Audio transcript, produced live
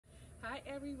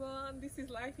Hi everyone, this is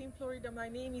Life in Florida. My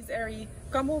name is Ari.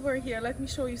 Come over here, let me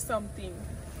show you something,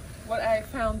 what I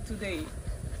found today.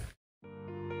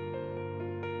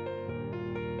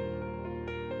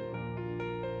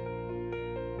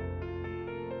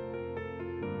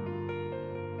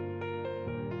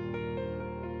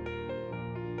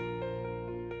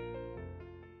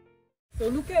 So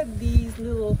look at these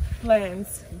little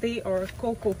plants. They are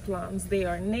cocoa plants. They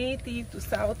are native to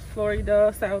South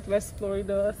Florida, Southwest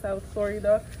Florida, South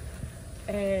Florida.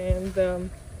 And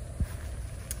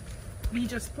we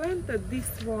just planted this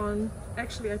one.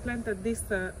 Actually, I planted this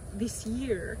this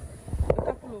year, a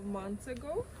couple of months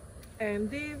ago.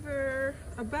 And they were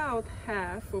about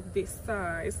half of this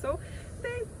size. So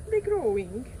they're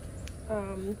growing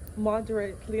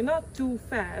moderately, not too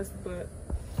fast, but...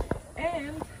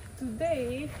 And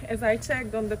today, as I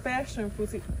checked on the passion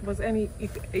fruit, if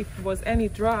it was any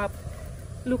drop,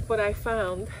 look what I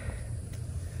found.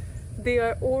 They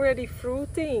are already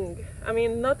fruiting. I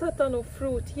mean, not a ton of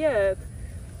fruit yet,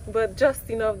 but just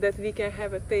enough that we can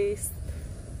have a taste.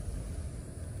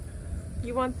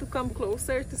 You want to come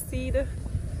closer to see the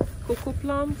cocoa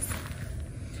plums?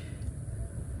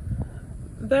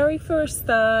 Very first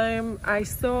time I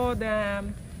saw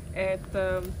them at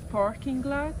parking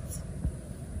lots.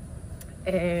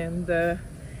 And then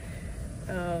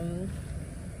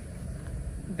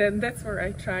that's where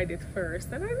I tried it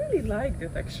first, and I really liked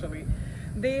it actually.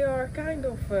 They are kind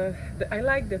of I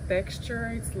like the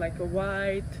texture. It's like a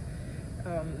white,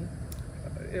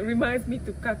 it reminds me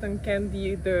to cotton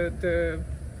candy, the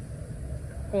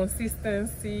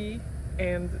consistency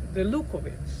and the look of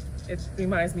it. It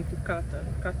reminds me to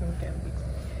cotton candy.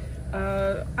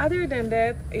 Other than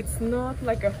that, it's not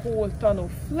like a whole ton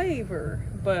of flavor,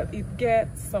 but it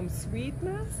gets some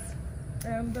sweetness,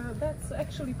 and that's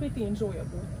actually pretty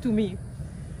enjoyable to me.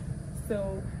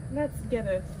 So let's get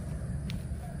a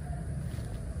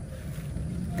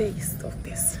taste of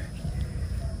this.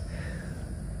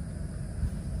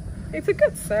 It's a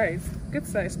good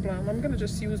size plum. I'm gonna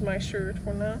just use my shirt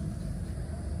for now.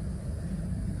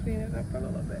 Clean it up a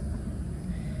little bit.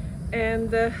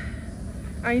 And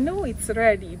I know it's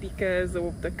ready because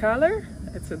of the color.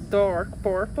 It's a dark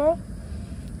purple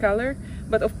color,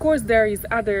 but of course there is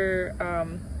other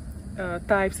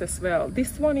types as well.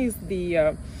 This one is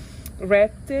the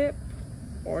red tip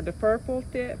or the purple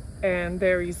tip, and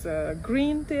there is a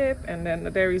green tip, and then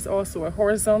there is also a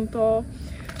horizontal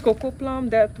cocoa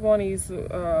plum. That one is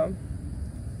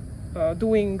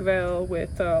doing well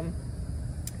with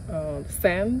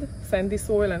sandy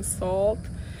soil and salt.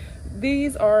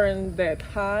 These aren't that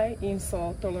high in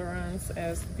salt tolerance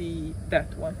as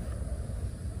that one.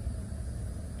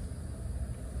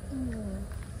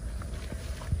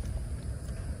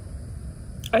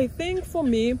 I think for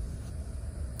me,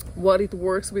 what it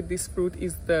works with this fruit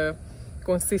is the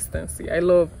consistency. I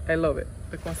love it,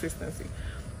 the consistency.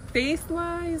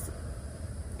 Taste-wise,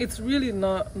 it's really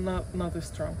not a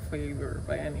strong flavor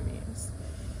by any means.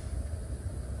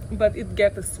 But it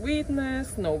gets a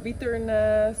sweetness, no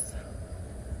bitterness.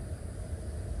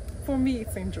 For me,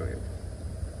 it's enjoyable.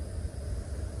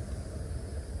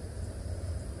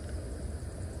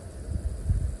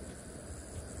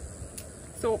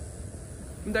 So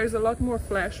there's a lot more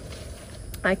flesh.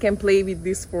 I can play with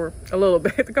this for a little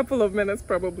bit, a couple of minutes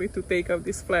probably, to take out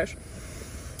this flesh.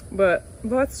 But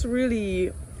what's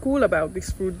really cool about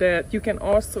this fruit, that you can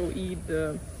also eat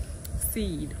the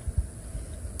seed.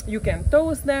 You can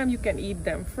toast them, you can eat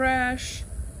them fresh.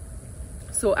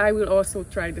 So I will also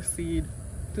try the seed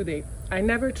today. I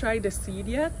never tried the seed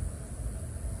yet,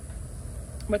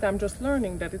 but I'm just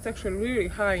learning that it's actually really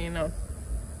high in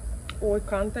oil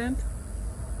content,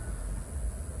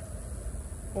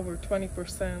 over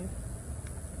 20%.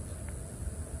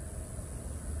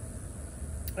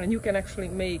 And you can actually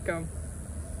make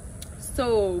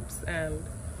soaps and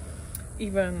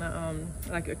even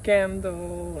like a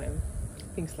candle and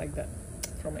things like that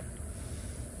from it.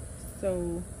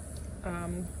 So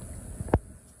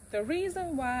the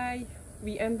reason why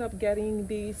we end up getting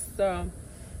these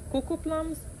cocoa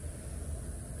plums,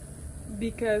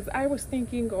 because I was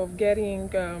thinking of getting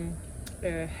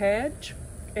a hedge,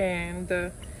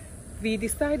 and we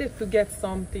decided to get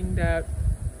something that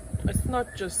it's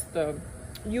not just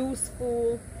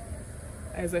useful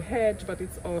as a hedge, but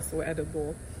it's also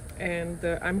edible. And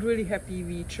I'm really happy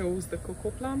we chose the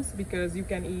cocoa plums, because you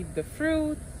can eat the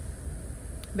fruit,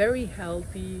 very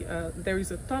healthy. There is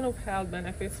a ton of health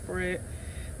benefits for it.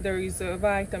 There is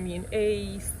vitamin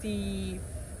A, C,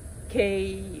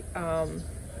 K,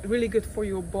 really good for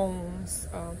your bones.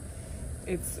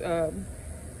 It's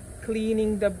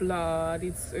cleaning the blood.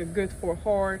 It's good for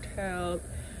heart health.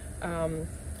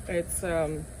 It's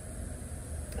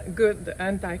good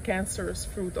anti-cancerous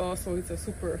fruit. Also, it's a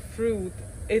super fruit.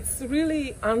 It's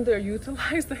really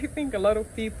underutilized. I think a lot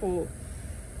of people,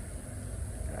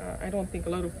 I don't think a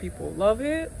lot of people love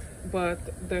it, but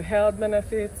the health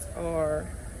benefits are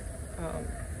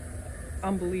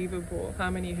unbelievable.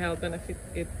 How many health benefits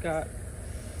it got.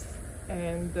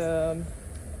 And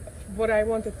what I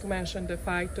wanted to mention, the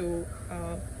phyto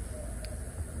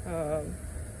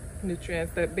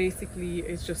nutrients that basically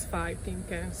is just fighting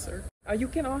cancer. You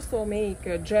can also make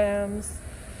jams.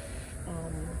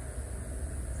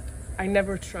 I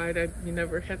never tried it. We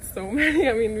never had so many.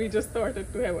 I mean, we just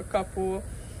started to have a couple,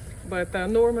 but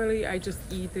normally I just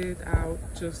eat it out,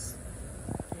 just,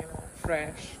 you know,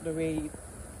 fresh, the way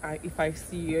if I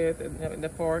see it in the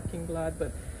parking lot.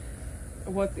 But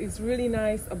what is really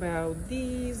nice about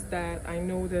these, that I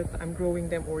know that I'm growing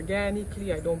them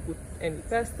organically. I don't put any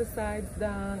pesticides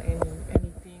down,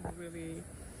 anything really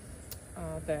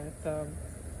that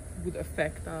would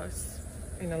affect us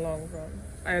in the long run.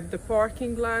 At the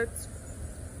parking lot,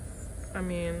 I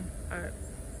mean,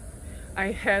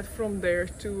 I had from there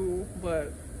too,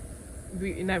 but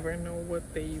we never know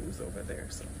what they use over there,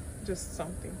 so just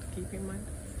something to keep in mind.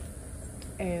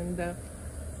 And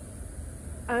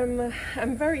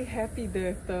I'm very happy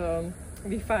that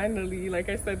we finally, like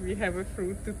I said, we have a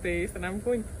fruit to taste, and I'm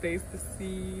going to taste the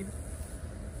seed.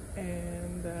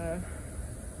 And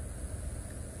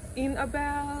in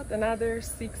about another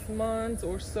 6 months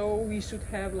or so, we should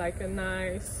have like a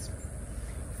nice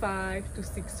 5 to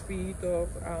 6 feet of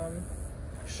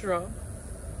shrub,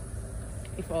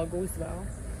 if all goes well.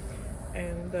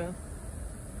 And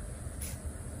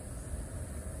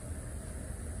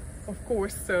of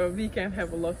course, we can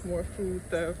have a lot more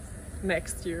fruit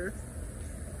next year.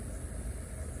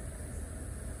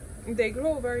 They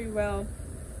grow very well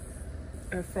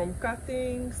from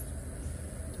cuttings.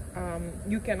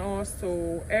 You can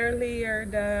also air layer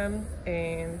them,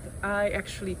 and I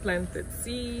actually planted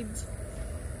seeds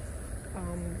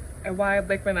a while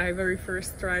back. When I very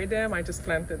first tried them, I just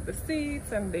planted the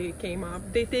seeds and they came up.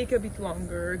 They take a bit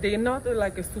longer. They're not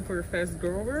like a super fast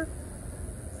grower,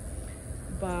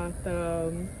 but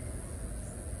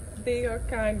they are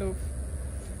kind of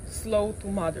slow to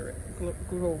moderate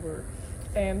grower.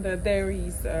 And there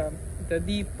is the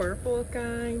deep purple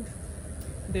kind,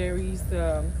 there is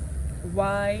the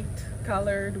white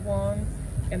colored one,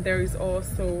 and there is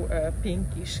also a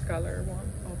pinkish color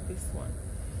one of this one.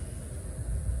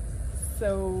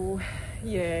 So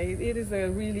yeah, it is a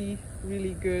really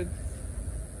good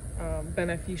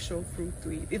beneficial fruit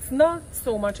to eat. It's not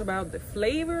so much about the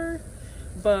flavor,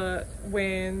 but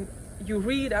when you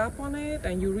read up on it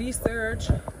and you research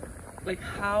like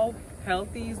how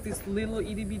healthy is this little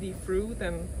itty bitty fruit,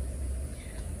 and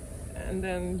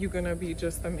then you're gonna be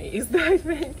just amazed, I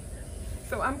think.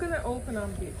 So I'm gonna open up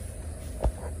this.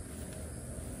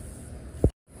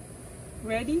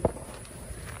 Ready?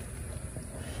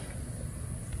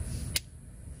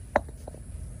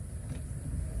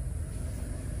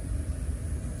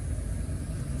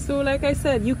 So like I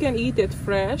said, you can eat it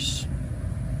fresh.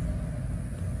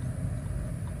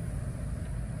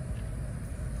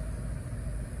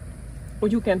 Or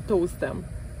you can toast them.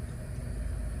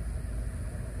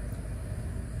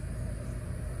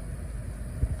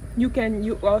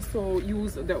 You also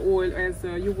use the oil as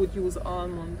you would use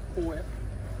almond oil.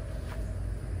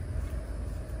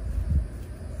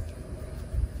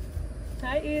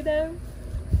 Hi Aiden.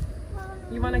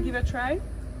 You wanna give it a try?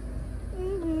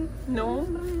 No?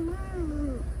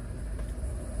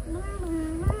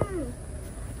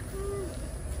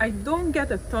 I don't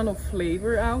get a ton of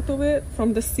flavor out of it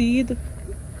from the seed.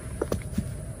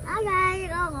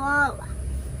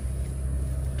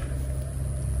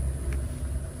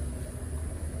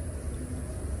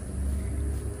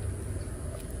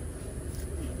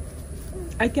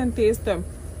 I can taste the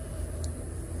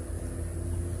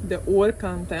oil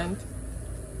content,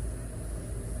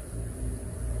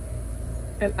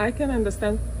 and I can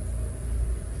understand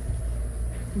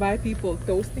why people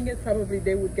toasting it, probably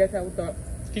they would get out the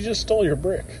You just stole your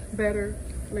brick. better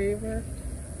flavor.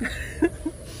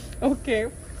 Okay.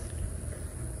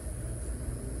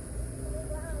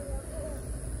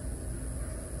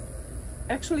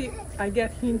 Actually, I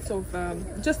get hints of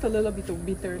just a little bit of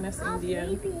bitterness in the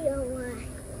end.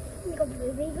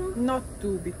 Not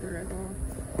too bitter at all.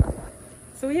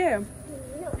 So yeah,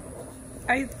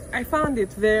 I found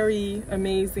it very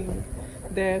amazing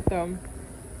that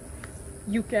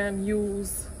you can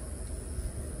use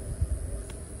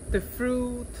the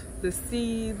fruit, the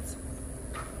seeds.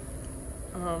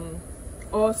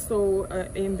 Also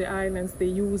in the islands they're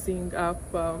using up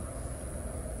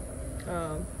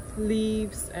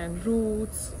leaves and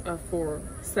roots for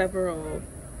several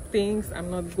things. I'm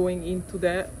not going into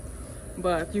that,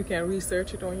 but you can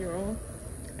research it on your own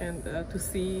and to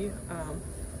see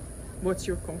what's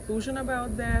your conclusion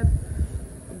about that.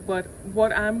 But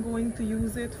what I'm going to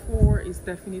use it for is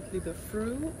definitely the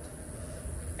fruit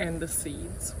and the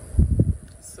seeds.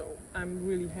 So I'm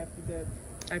really happy that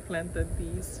I planted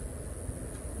these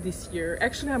this year.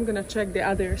 Actually, I'm gonna check the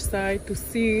other side to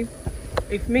see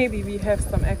if maybe we have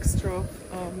some extra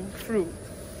fruit.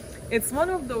 It's one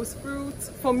of those fruits,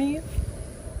 for me,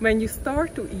 when you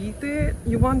start to eat it,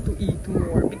 you want to eat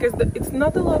more because it's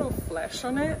not a lot of flesh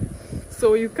on it,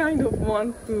 so you kind of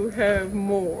want to have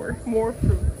more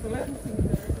fruit. So let me see.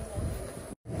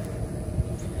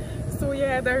 So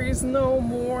yeah, there is no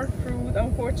more fruit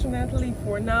unfortunately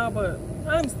for now, but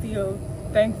I'm still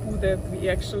thankful that we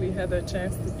actually had a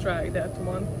chance to try that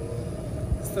one.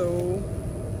 So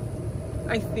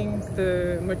I think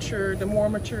the more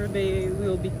mature they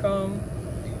will become,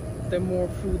 the more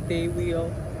fruit they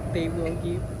will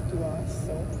give to us.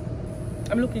 So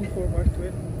I'm looking forward to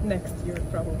it next year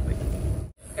probably.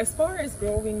 As far as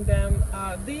growing them,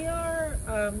 they are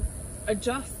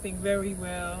adjusting very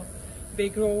well. They're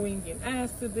growing in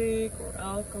acidic or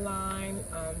alkaline.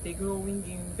 They're growing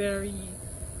in very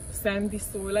sandy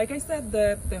soil. Like I said,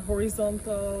 the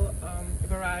horizontal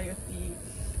variety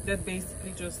that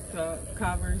basically just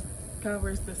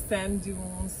covers the sand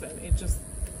dunes, and it just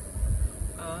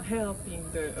helping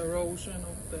the erosion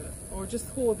of or just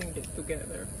holding it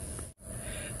together.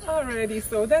 Alrighty,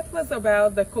 so that was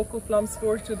about the cocoa plums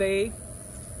for today.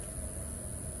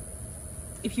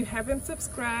 If you haven't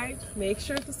subscribed, make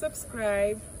sure to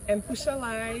subscribe and push a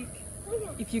like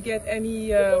if you get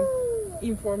any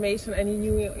information, any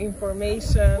new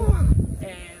information,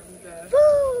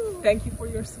 and thank you for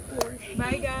your support.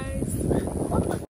 Bye guys.